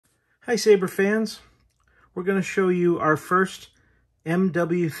Hi Saber fans, we're going to show you our first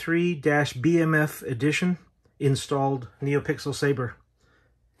MW3 BMF edition installed NeoPixel Saber.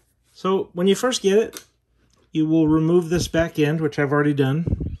 So when you first get it, you will remove this back end, which I've already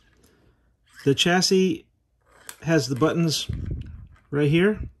done. The chassis has the buttons right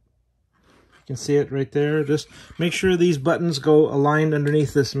here. You can see it right there. Just make sure these buttons go aligned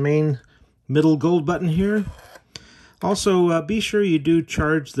underneath this main middle gold button here. Also, be sure you do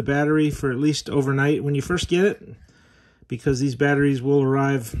charge the battery for at least overnight when you first get it, because these batteries will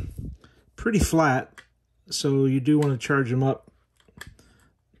arrive pretty flat, so you do want to charge them up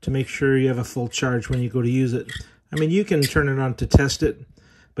to make sure you have a full charge when you go to use it. I mean, you can turn it on to test it,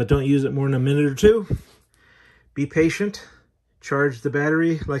 but don't use it more than a minute or two. Be patient, charge the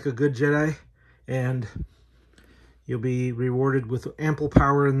battery like a good Jedi, and you'll be rewarded with ample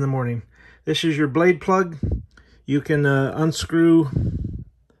power in the morning. This is your blade plug. You can unscrew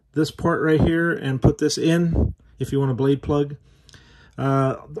this port right here and put this in if you want a blade plug.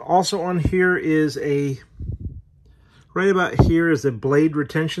 Also on here is right about here is a blade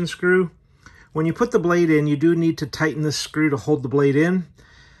retention screw. When you put the blade in, you do need to tighten this screw to hold the blade in.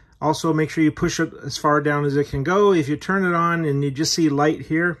 Also, make sure you push it as far down as it can go. If you turn it on and you just see light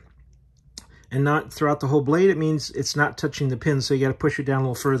here and not throughout the whole blade, it means it's not touching the pin, so you got to push it down a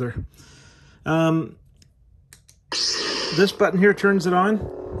little further. This button here turns it on.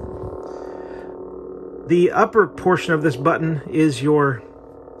 The upper portion of this button is your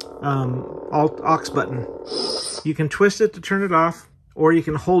aux button. You can twist it to turn it off, or you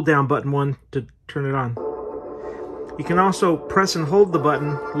can hold down button 1 to turn it on. You can also press and hold the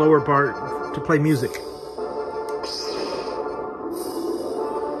button, lower part, to play music.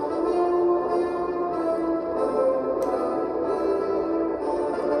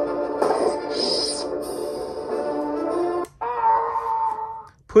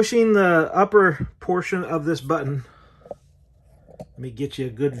 Pushing the upper portion of this button, let me get you a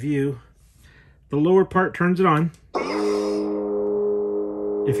good view. The lower part turns it on.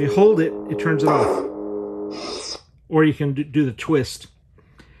 If you hold it, it turns it off. Or you can do the twist.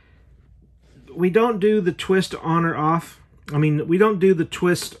 We don't do the twist on or off. I mean, we don't do the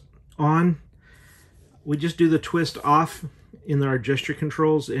twist on. We just do the twist off in our gesture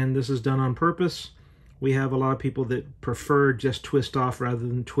controls, and this is done on purpose. We have a lot of people that prefer just twist off rather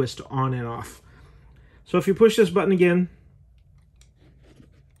than twist on and off. So if you push this button again,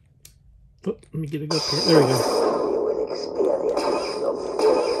 oh, let me get it up here. There we go. You will experience the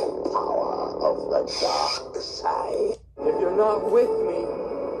full power of the dark side. If you're not with me,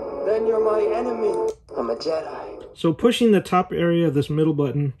 then you're my enemy. I'm a Jedi. So pushing the top area of this middle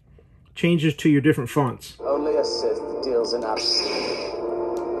button changes to your different fonts. Only a Sith deals in absolute.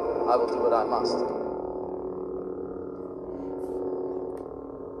 I will do what I must.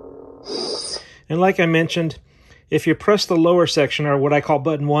 And like I mentioned, if you press the lower section, or what I call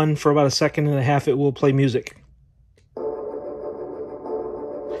button 1, for about 1.5 seconds, it will play music.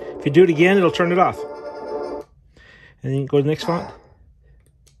 If you do it again, it'll turn it off. And then you go to the next font.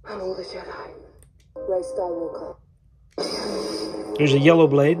 I'm all the Jedi. Rey Skywalker. There's a yellow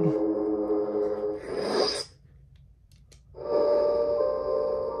blade.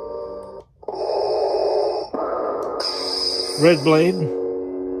 Red blade.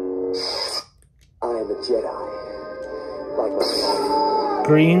 Jedi. Like my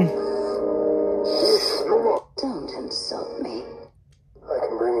green. Don't insult me. I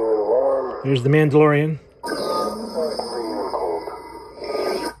can bring you in warm. Here's the Mandalorian. I can bring you in cold.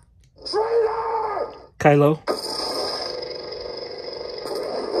 Traitor! Kylo.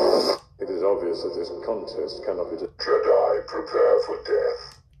 It is obvious that this contest cannot be. Jedi, prepare for death.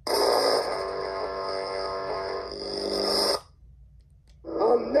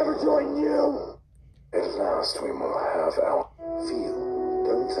 I'll never join you. At last we will have our feel.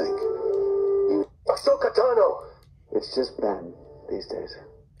 Don't think. Ahsoka Tano. It's just Ben these days.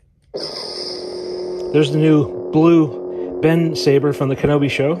 There's the new blue Ben saber from the Kenobi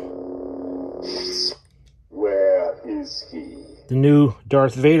show. Where is he? The new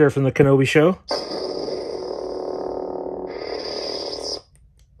Darth Vader from the Kenobi show.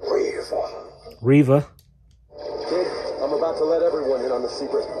 Reva. Kid, I'm about to let everyone in on the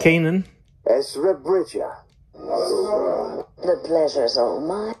secret. Kanan. Ezra Bridger. The pleasure's all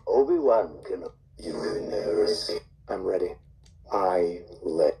mine. Obi-Wan Kenobi. You can never escape. I'm ready. I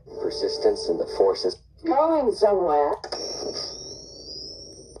let persistence in the forces. Going somewhere.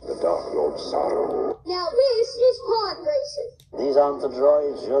 The Dark Lord sorrow. Now this is pod racing. These aren't the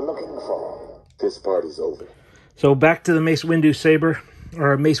droids you're looking for. This party's over. So back to the Mace Windu saber,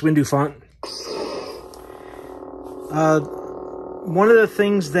 or Mace Windu font. one of the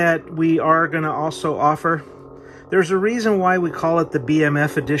things that we are going to also offer, there's a reason why we call it the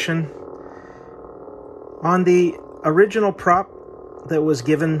BMF edition. On the original prop that was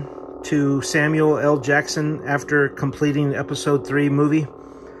given to Samuel L. Jackson after completing Episode 3 movie,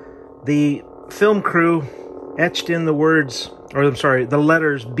 the film crew etched in the words, or I'm sorry, the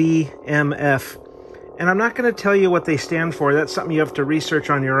letters BMF. And I'm not going to tell you what they stand for. That's something you have to research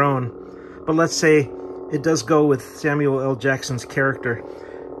on your own. But let's say it does go with Samuel L. Jackson's character.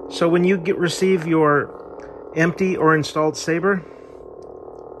 So when you receive your empty or installed saber,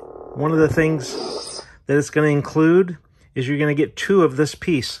 one of the things that it's going to include is you're going to get 2 of this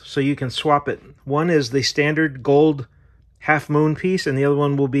piece so you can swap it. One is the standard gold half moon piece, and the other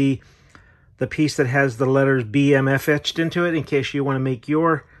one will be the piece that has the letters BMF etched into it in case you want to make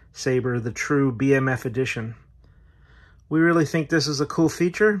your saber the true BMF edition. We really think this is a cool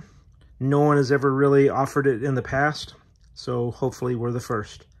feature. No one has ever really offered it in the past, so hopefully we're the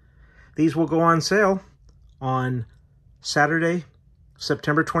first. These will go on sale on Saturday,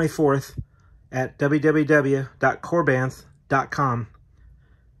 September 24th at www.korbanth.com.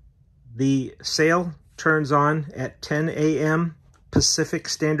 The sale turns on at 10 a.m. Pacific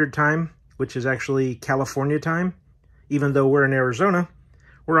Standard Time, which is actually California time. Even though we're in Arizona,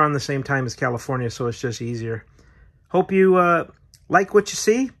 we're on the same time as California, so it's just easier. Hope you like what you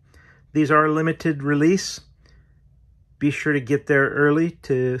see. These are a limited release. Be sure to get there early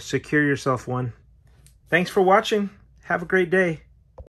to secure yourself one. Thanks for watching. Have a great day.